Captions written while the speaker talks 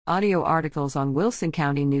Audio articles on Wilson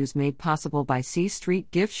County News made possible by C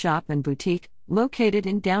Street Gift Shop and Boutique, located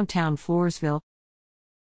in downtown Floresville.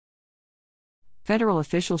 Federal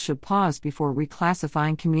officials should pause before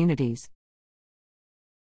reclassifying communities.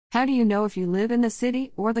 How do you know if you live in the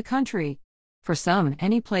city or the country? For some,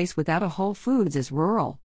 any place without a Whole Foods is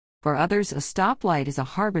rural. For others, a stoplight is a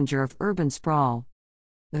harbinger of urban sprawl.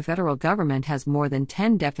 The federal government has more than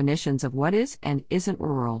 10 definitions of what is and isn't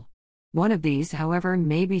rural. One of these, however,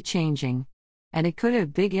 may be changing. And it could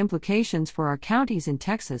have big implications for our counties in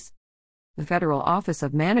Texas. The Federal Office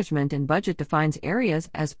of Management and Budget defines areas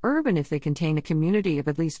as urban if they contain a community of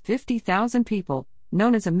at least 50,000 people,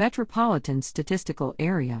 known as a metropolitan statistical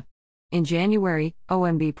area. In January,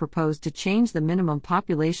 OMB proposed to change the minimum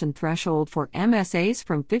population threshold for MSAs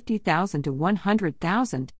from 50,000 to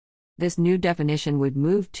 100,000. This new definition would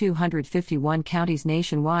move 251 counties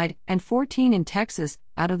nationwide and 14 in Texas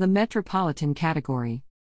out of the metropolitan category.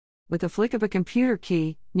 With a flick of a computer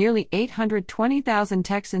key, nearly 820,000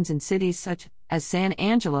 Texans in cities such as San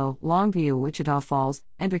Angelo, Longview, Wichita Falls,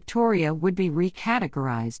 and Victoria would be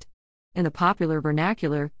recategorized. In the popular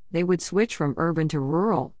vernacular, they would switch from urban to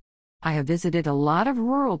rural. I have visited a lot of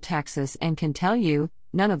rural Texas and can tell you,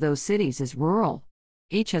 none of those cities is rural.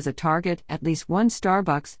 Each has a Target, at least one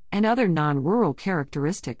Starbucks, and other non-rural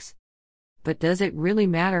characteristics. But does it really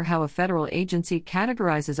matter how a federal agency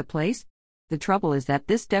categorizes a place? The trouble is that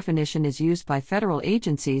this definition is used by federal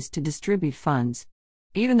agencies to distribute funds.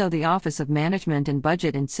 Even though the Office of Management and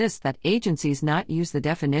Budget insists that agencies not use the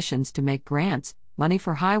definitions to make grants, money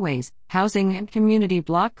for highways, housing, and community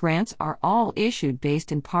block grants are all issued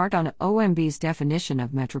based in part on OMB's definition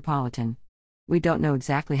of metropolitan. We don't know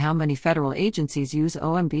exactly how many federal agencies use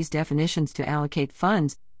OMB's definitions to allocate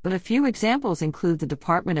funds, but a few examples include the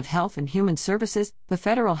Department of Health and Human Services, the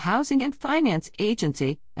Federal Housing and Finance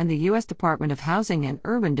Agency, and the U.S. Department of Housing and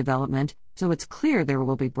Urban Development, so it's clear there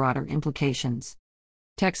will be broader implications.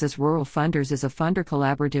 Texas Rural Funders is a funder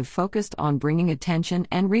collaborative focused on bringing attention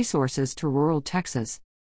and resources to rural Texas.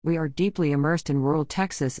 We are deeply immersed in rural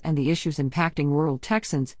Texas and the issues impacting rural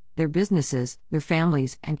Texans, their businesses, their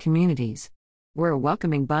families, and communities. We're a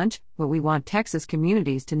welcoming bunch, but we want Texas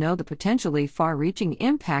communities to know the potentially far-reaching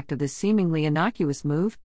impact of this seemingly innocuous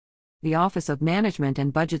move. The Office of Management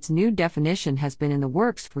and Budget's new definition has been in the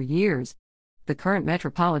works for years. The current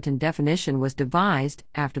metropolitan definition was devised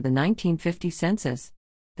after the 1950 census.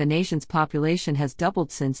 The nation's population has doubled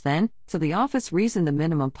since then, so the office reasoned the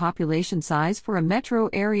minimum population size for a metro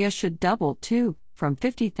area should double too, from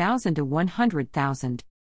 50,000 to 100,000.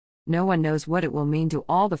 No one knows what it will mean to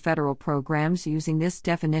all the federal programs using this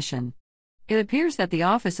definition. It appears that the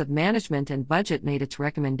Office of Management and Budget made its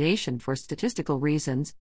recommendation for statistical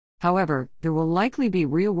reasons. However, there will likely be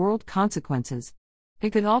real-world consequences.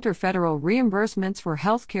 It could alter federal reimbursements for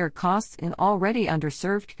healthcare costs in already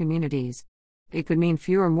underserved communities. It could mean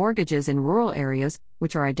fewer mortgages in rural areas,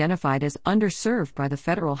 which are identified as underserved by the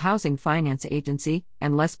Federal Housing Finance Agency,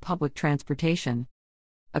 and less public transportation.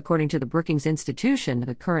 According to the Brookings Institution,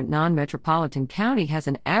 the current non-metropolitan county has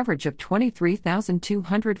an average of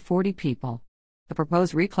 23,240 people. The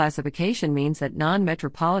proposed reclassification means that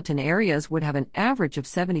non-metropolitan areas would have an average of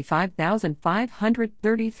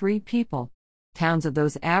 75,533 people. Towns of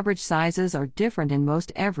those average sizes are different in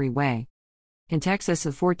most every way. In Texas,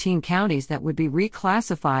 the 14 counties that would be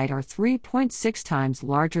reclassified are 3.6 times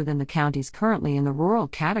larger than the counties currently in the rural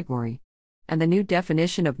category. And the new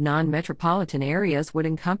definition of non-metropolitan areas would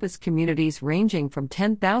encompass communities ranging from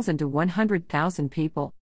 10,000 to 100,000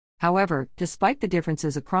 people. However, despite the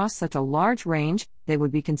differences across such a large range, they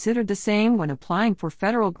would be considered the same when applying for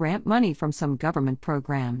federal grant money from some government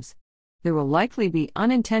programs. There will likely be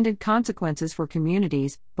unintended consequences for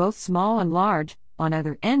communities, both small and large, on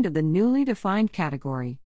either end of the newly defined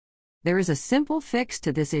category. There is a simple fix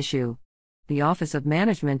to this issue. The Office of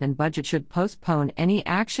Management and Budget should postpone any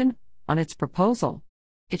action on its proposal.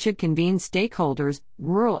 It should convene stakeholders,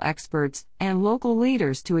 rural experts, and local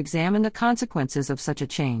leaders to examine the consequences of such a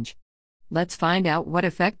change. Let's find out what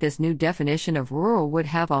effect this new definition of rural would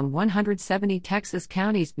have on 170 Texas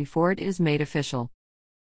counties before it is made official.